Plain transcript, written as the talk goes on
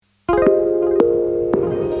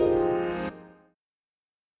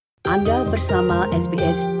Anda bersama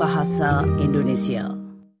SBS Bahasa Indonesia.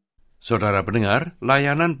 Saudara pendengar,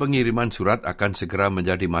 layanan pengiriman surat akan segera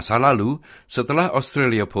menjadi masa lalu setelah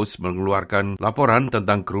Australia Post mengeluarkan laporan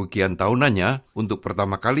tentang kerugian tahunannya untuk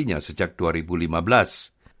pertama kalinya sejak 2015.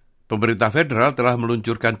 Pemerintah federal telah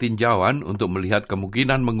meluncurkan tinjauan untuk melihat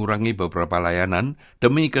kemungkinan mengurangi beberapa layanan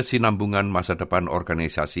demi kesinambungan masa depan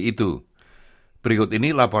organisasi itu. Berikut ini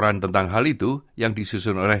laporan tentang hal itu yang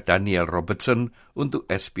disusun oleh Daniel Robertson untuk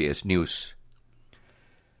SBS News.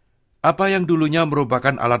 Apa yang dulunya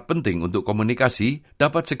merupakan alat penting untuk komunikasi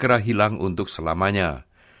dapat segera hilang untuk selamanya.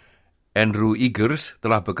 Andrew Eggers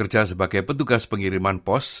telah bekerja sebagai petugas pengiriman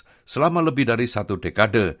pos selama lebih dari 1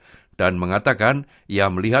 dekade dan mengatakan ia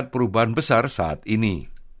melihat perubahan besar saat ini.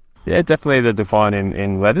 Yeah, definitely the decline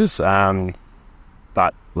in letters.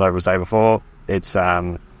 But like I was saying before, it's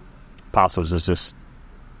parcels is just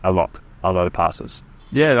a lot of parcels.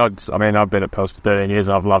 Yeah, I mean, I've been at Post for 13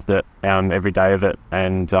 years and I've loved it, every day of it.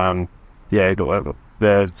 And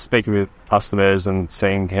the speaking with customers and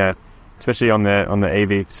seeing, especially on the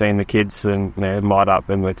EV, seeing the kids and light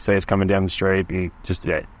up and see us coming down the street,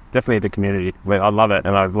 definitely the community. I love it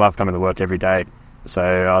and I love coming to work every day. So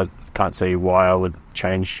I can't see why I would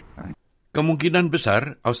change. Kemungkinan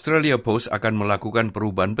besar Australia Post akan melakukan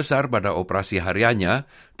perubahan besar pada operasi hariannya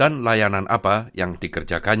dan layanan apa yang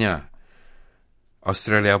dikerjakannya.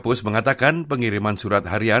 Australia Post mengatakan pengiriman surat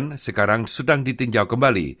harian sekarang sedang ditinjau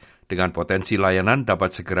kembali dengan potensi layanan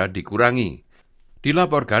dapat segera dikurangi.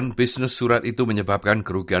 Dilaporkan bisnis surat itu menyebabkan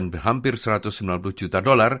kerugian hampir $190 juta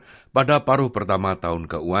pada paruh pertama tahun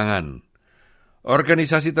keuangan.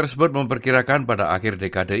 Organisasi tersebut memperkirakan pada akhir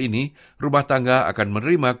dekade ini, rumah tangga akan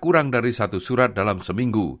menerima kurang dari 1 surat dalam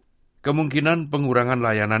seminggu. Kemungkinan pengurangan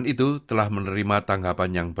layanan itu telah menerima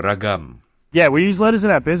tanggapan yang beragam. Yeah, we use letters in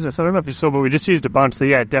our business. I don't know if you saw, but we just used a bunch, so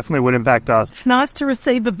yeah, it definitely would impact us. It's nice to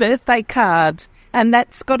receive a birthday card, and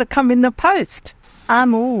that's got to come in the post.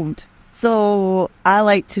 I'm old, so I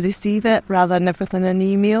like to receive it rather than everything in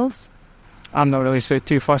emails. I'm not really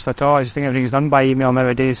too fussed at all. I just think everything's done by email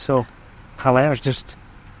nowadays, so...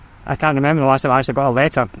 I can't remember the last time I actually got a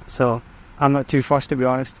letter, so I'm not too fussed, to be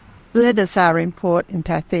honest. Letters are important,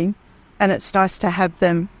 I think, and it's nice to have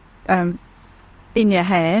them in your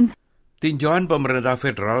hand. Tinjauan pemerintah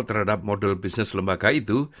federal terhadap model bisnis lembaga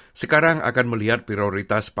itu sekarang akan melihat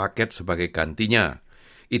prioritas paket sebagai gantinya.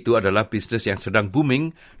 Itu adalah bisnis yang sedang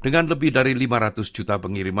booming dengan lebih dari 500 juta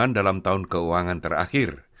pengiriman dalam tahun keuangan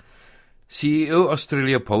terakhir. CEO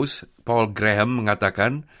Australia Post, Paul Graham,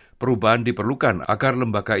 mengatakan perubahan diperlukan agar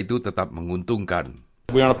lembaga itu tetap menguntungkan.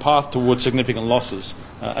 We're on a path towards significant losses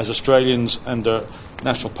as Australians and the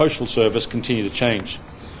National Postal Service continue to change.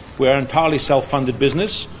 We are an entirely self-funded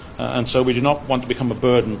business, and so we do not want to become a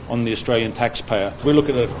burden on the Australian taxpayer. We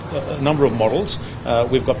look at a number of models.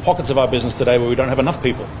 We've got pockets of our business today where we don't have enough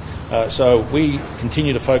people. So we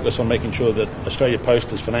continue to focus on making sure that Australia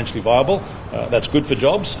Post is financially viable. That's good for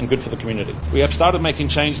jobs and good for the community. We have started making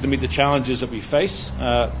changes to meet the challenges that we face,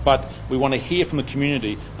 but we want to hear from the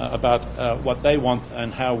community about what they want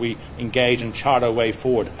and how we engage and chart our way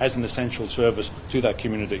forward as an essential service to that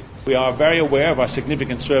community. We are very aware of our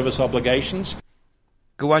significant service obligations.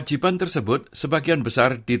 Kewajiban tersebut sebagian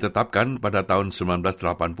besar ditetapkan pada tahun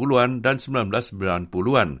 1980-an dan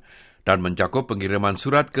 1990-an dan mencakup pengiriman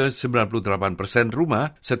surat ke 98%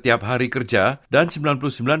 rumah setiap hari kerja dan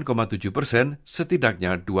 99,7%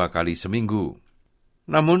 setidaknya 2 kali seminggu.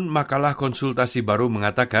 Namun, makalah konsultasi baru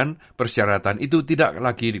mengatakan persyaratan itu tidak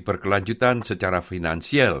lagi berkelanjutan secara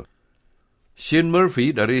finansial. Shane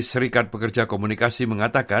Murphy dari Serikat Pekerja Komunikasi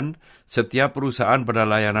mengatakan setiap perusahaan pada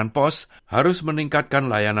layanan pos harus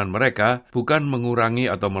meningkatkan layanan mereka, bukan mengurangi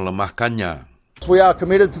atau melemahkannya. We are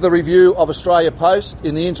committed to the review of Australia Post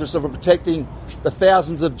in the interest of protecting the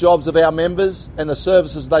thousands of jobs of our members and the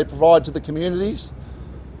services they provide to the communities.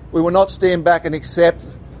 We will not stand back and accept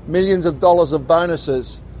millions of dollars of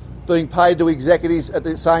bonuses being paid to executives at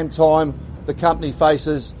the same time the company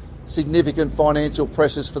faces significant financial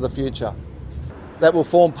pressures for the future. That will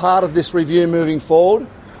form part of this review moving forward,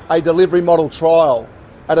 a delivery model trial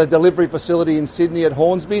at a delivery facility in Sydney at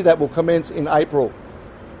Hornsby that will commence in April,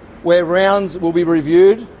 where rounds will be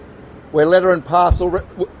reviewed, where letter and parcel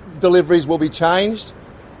deliveries will be changed,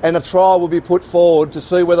 and a trial will be put forward to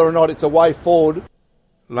see whether or not it's a way forward.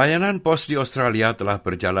 Layanan pos di Australia telah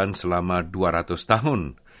berjalan selama 200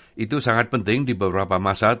 tahun. Itu sangat penting di beberapa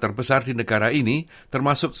masa terbesar di negara ini,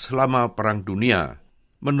 termasuk selama Perang Dunia.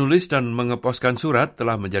 Menulis dan mengeposkan surat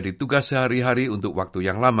telah menjadi tugas sehari-hari untuk waktu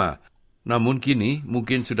yang lama. Namun kini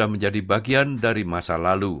mungkin sudah menjadi bagian dari masa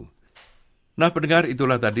lalu. Nah pendengar,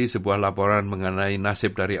 itulah tadi sebuah laporan mengenai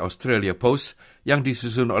nasib dari Australia Post yang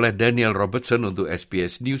disusun oleh Daniel Robertson untuk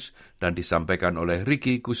SBS News dan disampaikan oleh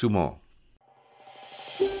Ricky Kusumo.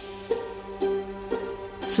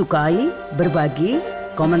 Sukai, berbagi,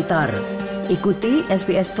 komentar. Ikuti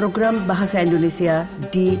SBS program Bahasa Indonesia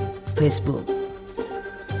di Facebook.